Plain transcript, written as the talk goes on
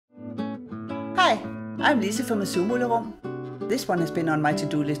Hi, I'm Lise from Soundcloud. This one has been on my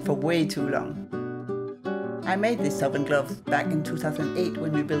to-do list for way too long. I made this top and glove back in 2008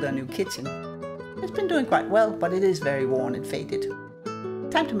 when we built our new kitchen. It's been doing quite well, but it is very worn and faded.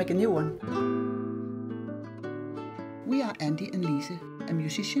 Time to make a new one. We are Andy and Lise, a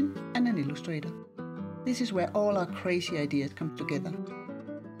musician and an illustrator. This is where all our crazy ideas come together.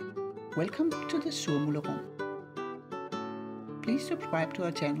 Welcome to the Soundcloud. Please subscribe to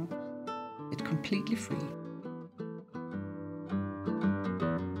our channel. It's completely free.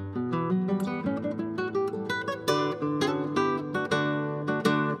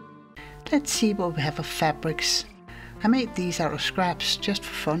 Let's see what we have of fabrics. I made these out of scraps just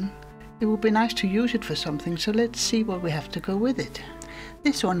for fun. It would be nice to use it for something, so let's see what we have to go with it.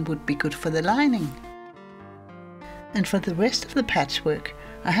 This one would be good for the lining. And for the rest of the patchwork,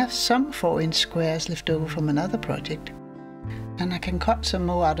 I have some 4-inch squares left over from another project. And I can cut some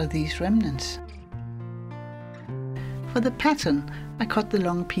more out of these remnants. For the pattern, I cut the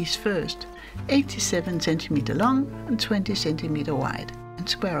long piece first, 87 cm long and 20 cm wide, and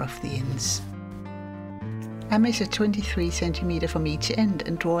square off the ends. I measure 23 cm from each end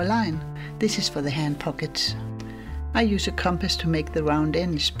and draw a line. This is for the hand pockets. I use a compass to make the round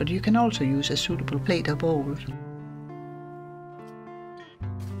ends, but you can also use a suitable plate or bowl.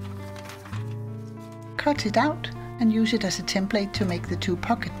 Cut it out and use it as a template to make the 2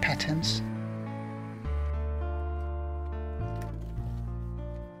 pocket patterns.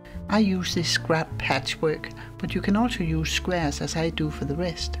 I use this scrap patchwork, but you can also use squares as I do for the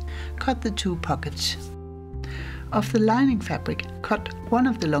rest. Cut the 2 pockets. Of the lining fabric, cut one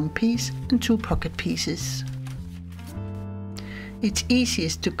of the long piece and 2 pocket pieces. It's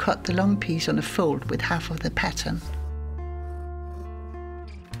easiest to cut the long piece on a fold with half of the pattern.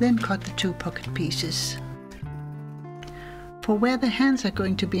 Then cut the 2 pocket pieces. For where the hands are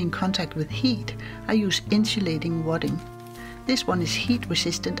going to be in contact with heat, I use insulating wadding. This one is heat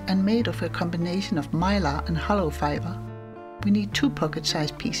resistant and made of a combination of mylar and hollow fiber. We need 2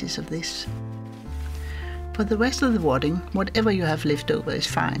 pocket-sized pieces of this. For the rest of the wadding, whatever you have left over is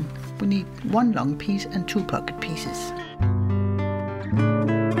fine. We need 1 long piece and 2 pocket pieces.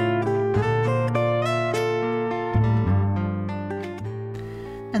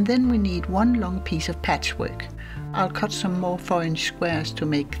 And then we need 1 long piece of patchwork. I'll cut some more 4-inch squares to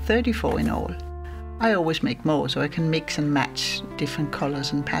make 34 in all. I always make more so I can mix and match different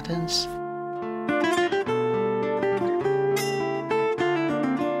colors and patterns.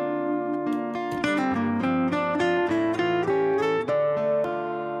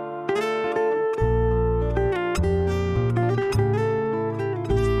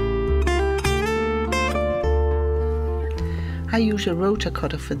 I use a rotor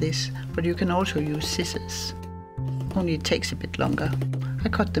cutter for this, but you can also use scissors. Only it takes a bit longer. I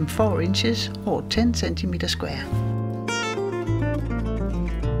cut them 4 inches or 10 cm square.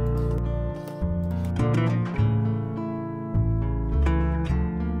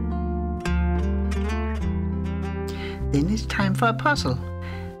 Then it's time for a puzzle.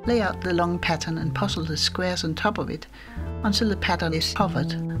 Lay out the long pattern and puzzle the squares on top of it until the pattern is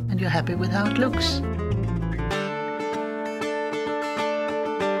covered and you're happy with how it looks.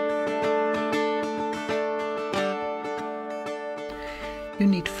 You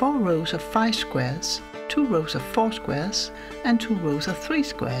need 4 rows of 5 squares, 2 rows of 4 squares and 2 rows of 3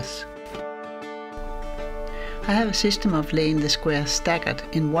 squares. I have a system of laying the squares staggered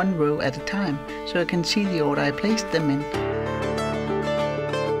in 1 row at a time, so I can see the order I placed them in.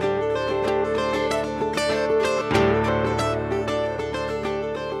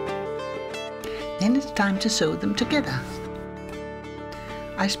 Then it's time to sew them together.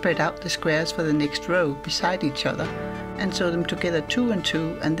 I spread out the squares for the next row beside each other and sew them together 2 and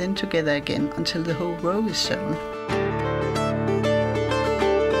 2 and then together again until the whole row is sewn.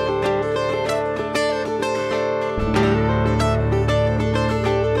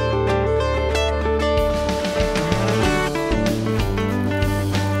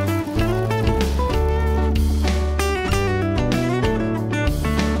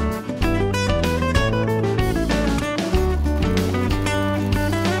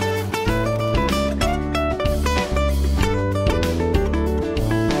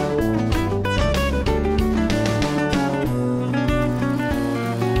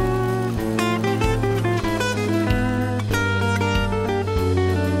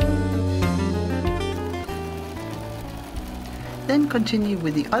 Then continue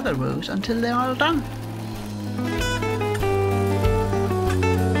with the other rows until they're all done.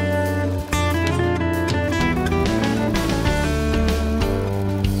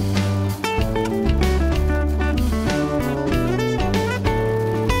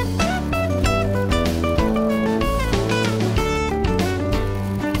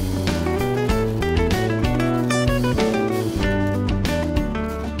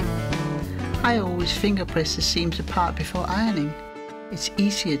 finger press the seams apart before ironing. It's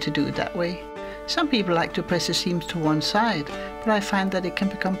easier to do it that way. Some people like to press the seams to one side, but I find that it can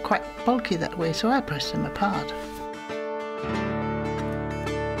become quite bulky that way, so I press them apart.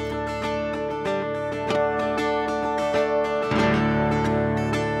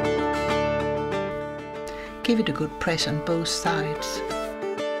 Give it a good press on both sides.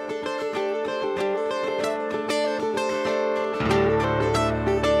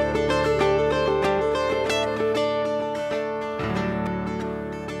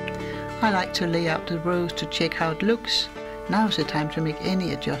 I like to lay out the rows to check how it looks. Now's the time to make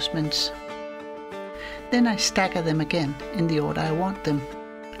any adjustments. Then I stagger them again in the order I want them.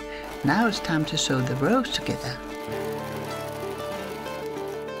 Now it's time to sew the rows together.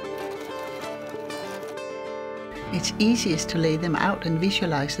 It's easiest to lay them out and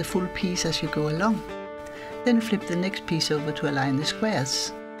visualize the full piece as you go along. Then flip the next piece over to align the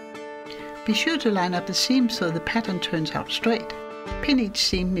squares. Be sure to line up the seams so the pattern turns out straight. Pin each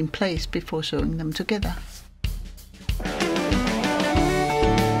seam in place before sewing them together.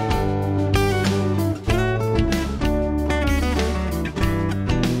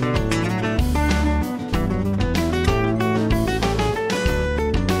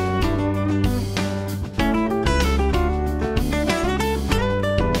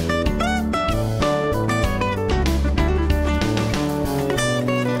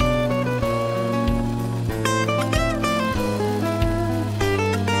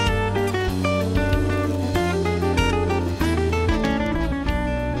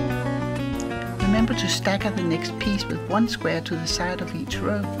 Remember to stagger the next piece with one square to the side of each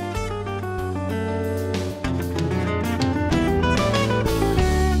row.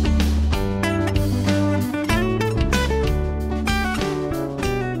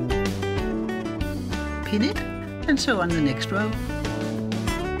 Pin it and sew on the next row.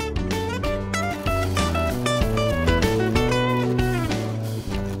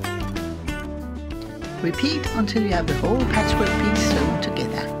 Repeat until you have the whole patchwork piece sewn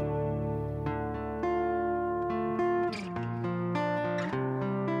together.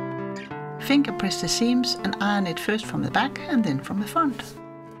 Finger press the seams and iron it first from the back and then from the front.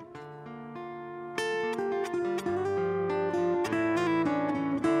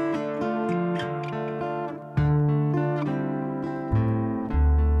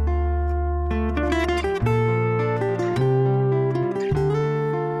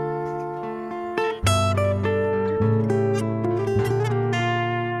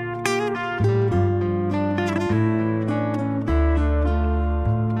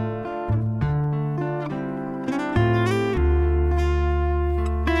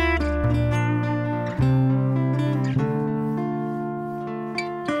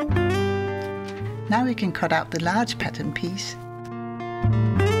 Now we can cut out the large pattern piece.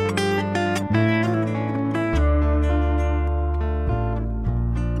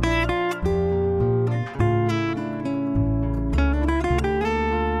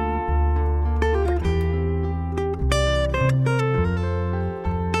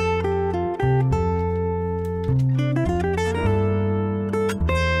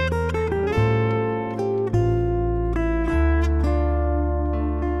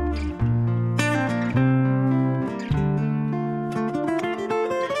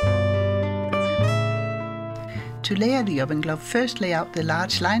 To layer the oven glove, first lay out the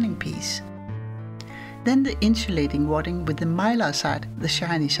large lining piece. Then the insulating wadding with the mylar side, the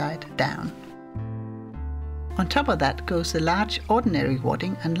shiny side, down. On top of that goes the large ordinary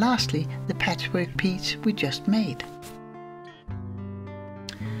wadding, and lastly the patchwork piece we just made.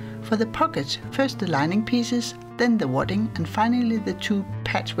 For the pockets, first the lining pieces, then the wadding, and finally the two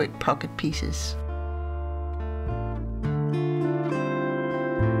patchwork pocket pieces.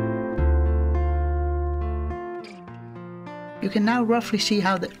 You can now roughly see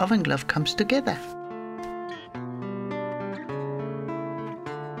how the oven glove comes together.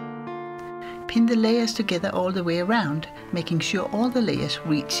 Pin the layers together all the way around, making sure all the layers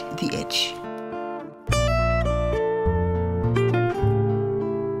reach the edge.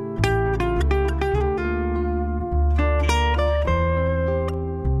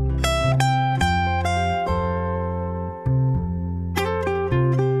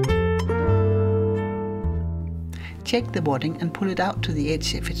 Check the wadding and pull it out to the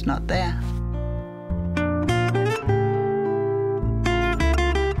edge if it's not there.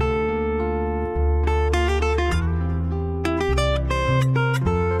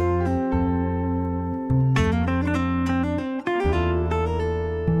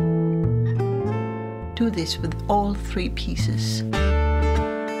 Do this with all three pieces.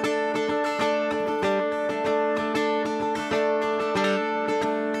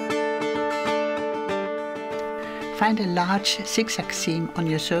 Find a large zigzag seam on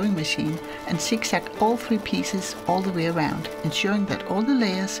your sewing machine and zigzag all 3 pieces all the way around, ensuring that all the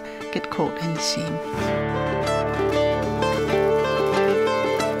layers get caught in the seam.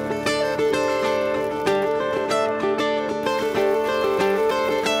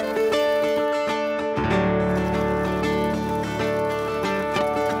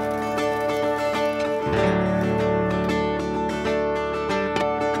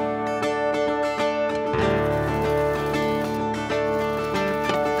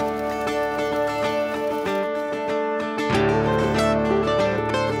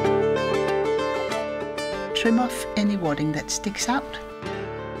 Trim off any wadding that sticks out.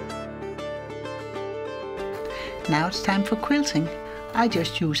 Now it's time for quilting. I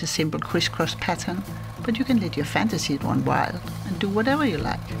just use a simple crisscross pattern, but you can let your fantasy run wild and do whatever you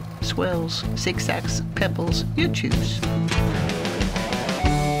like. Swirls, zigzags, pebbles, you choose.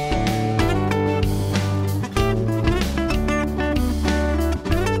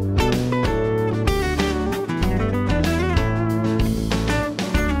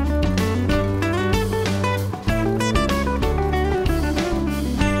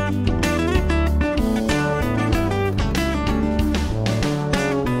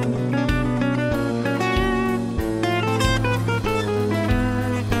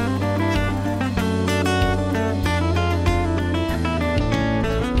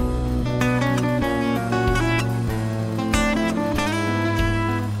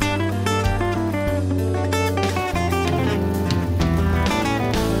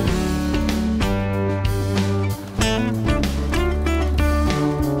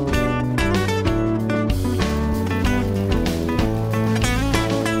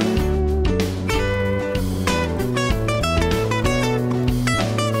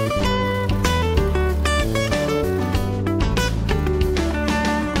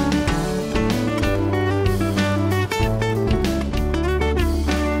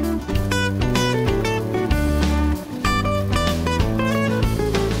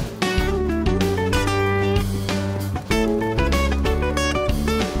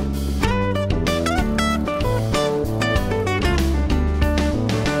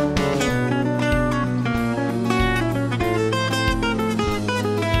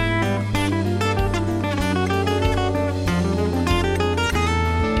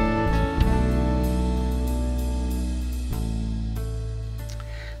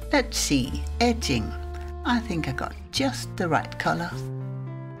 Let's see, edging. I think I got just the right color.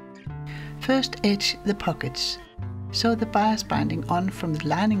 First edge the pockets. Sew the bias binding on from the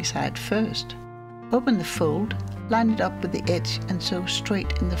lining side first. Open the fold, line it up with the edge and sew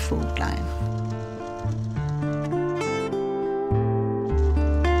straight in the fold line.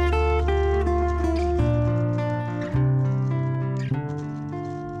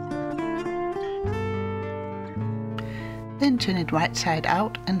 Then turn it right side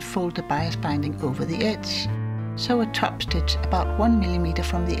out and fold the bias binding over the edge. Sew a top stitch about 1 mm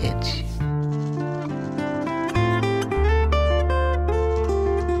from the edge.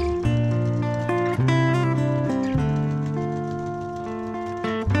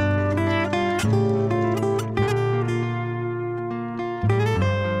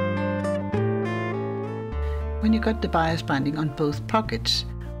 When you got the bias binding on both pockets,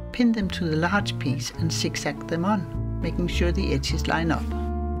 pin them to the large piece and zigzag them on, making sure the edges line up.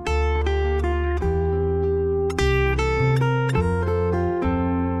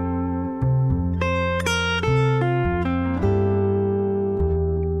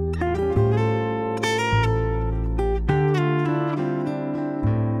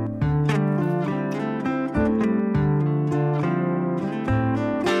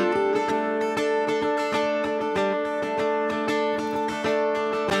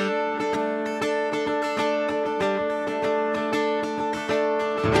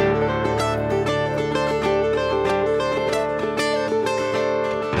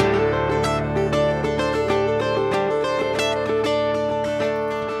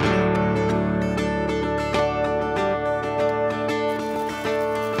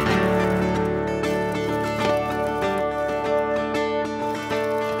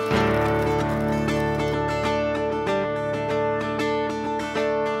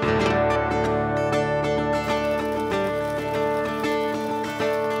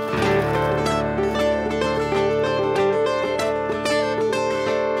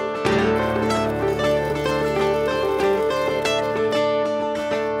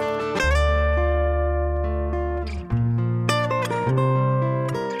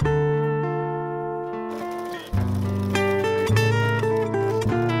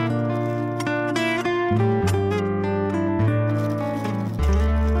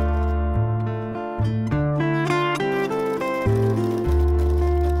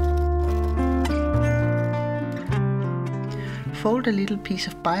 Fold a little piece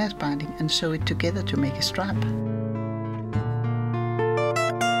of bias binding and sew it together to make a strap.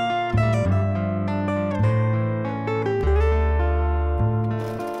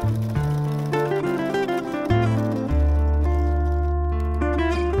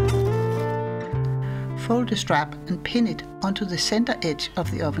 Fold the strap and pin it onto the center edge of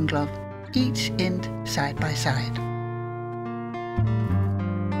the oven glove, each end side by side.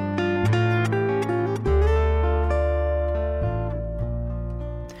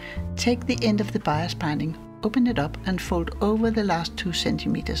 Take the end of the bias binding, open it up and fold over the last 2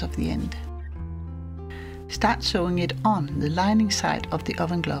 centimeters of the end. Start sewing it on the lining side of the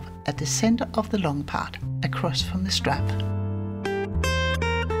oven glove at the center of the long part, across from the strap.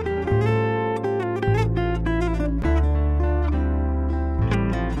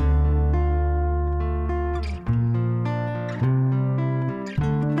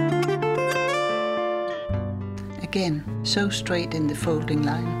 Again, sew straight in the folding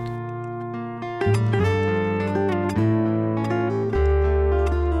line.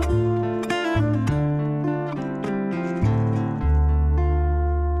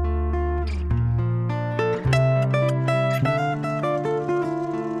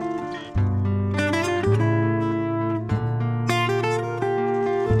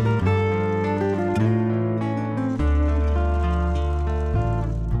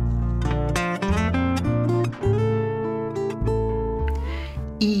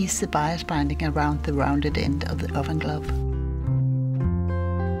 Ease the bias binding around the rounded end of the oven glove.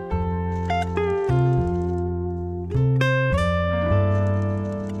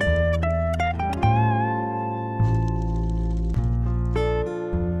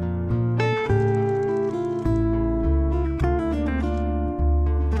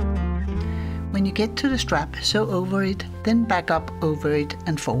 When you get to the strap, sew over it, then back up over it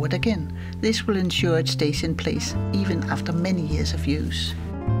and forward again. This will ensure it stays in place even after many years of use.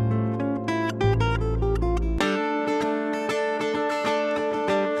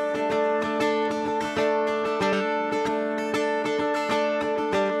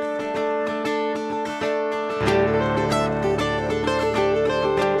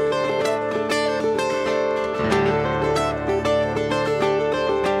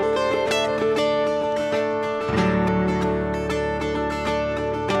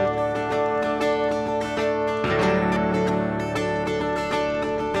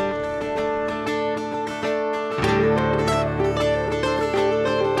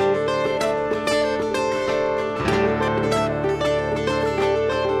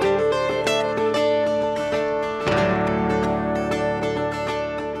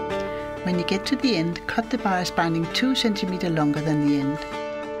 When you get to the end, cut the bias binding 2 centimeters longer than the end.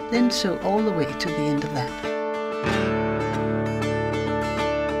 Then sew all the way to the end of that.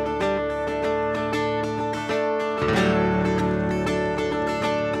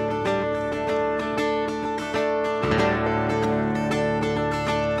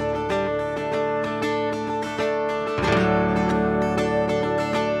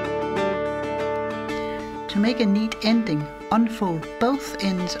 To make a neat ending, unfold both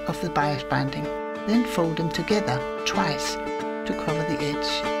ends of the bias binding, then fold them together twice to cover the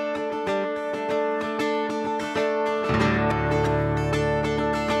edge.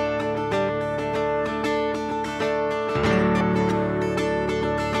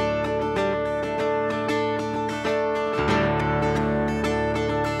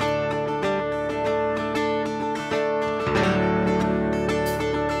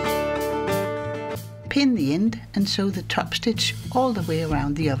 Pin the end and sew the top stitch all the way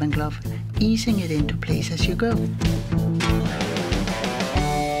around the oven glove, easing it into place as you go.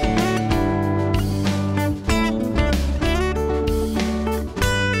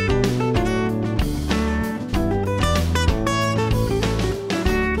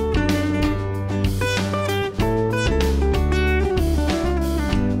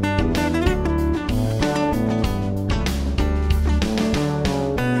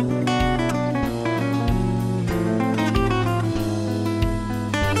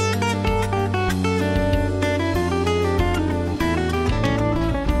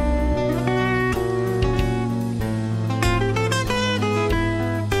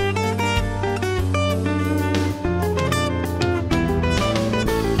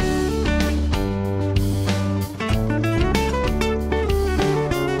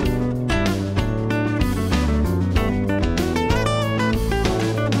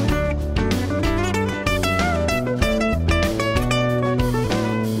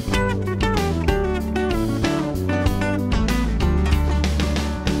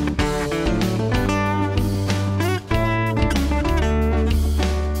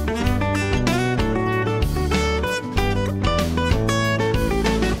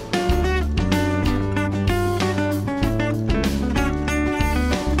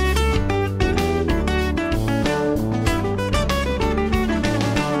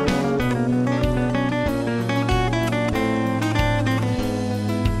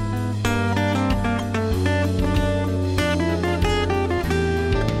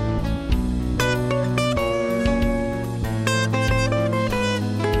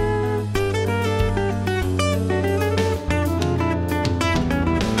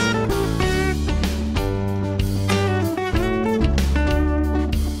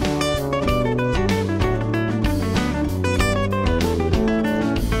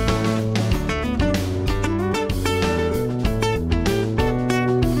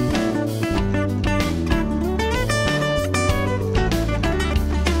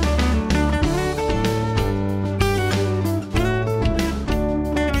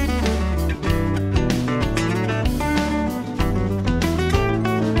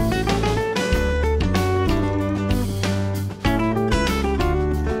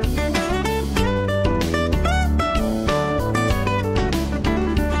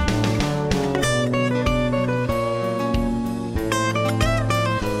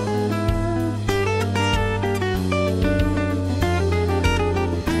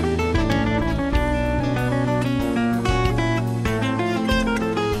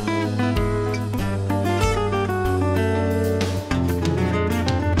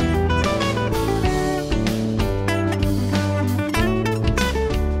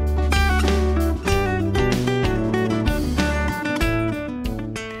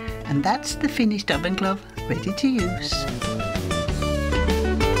 And that's the finished oven glove, ready to use.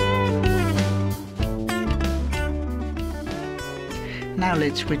 Now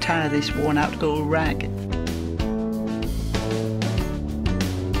let's retire this worn out gold rag.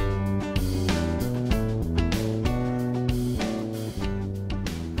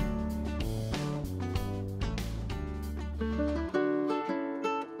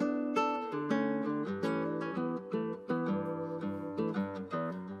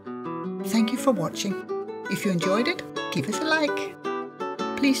 Thank you for watching. If you enjoyed it, give us a like.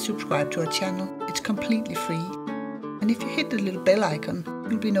 Please subscribe to our channel, it's completely free. And if you hit the little bell icon,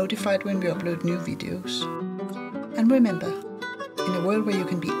 you'll be notified when we upload new videos. And remember, in a world where you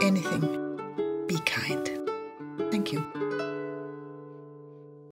can be anything,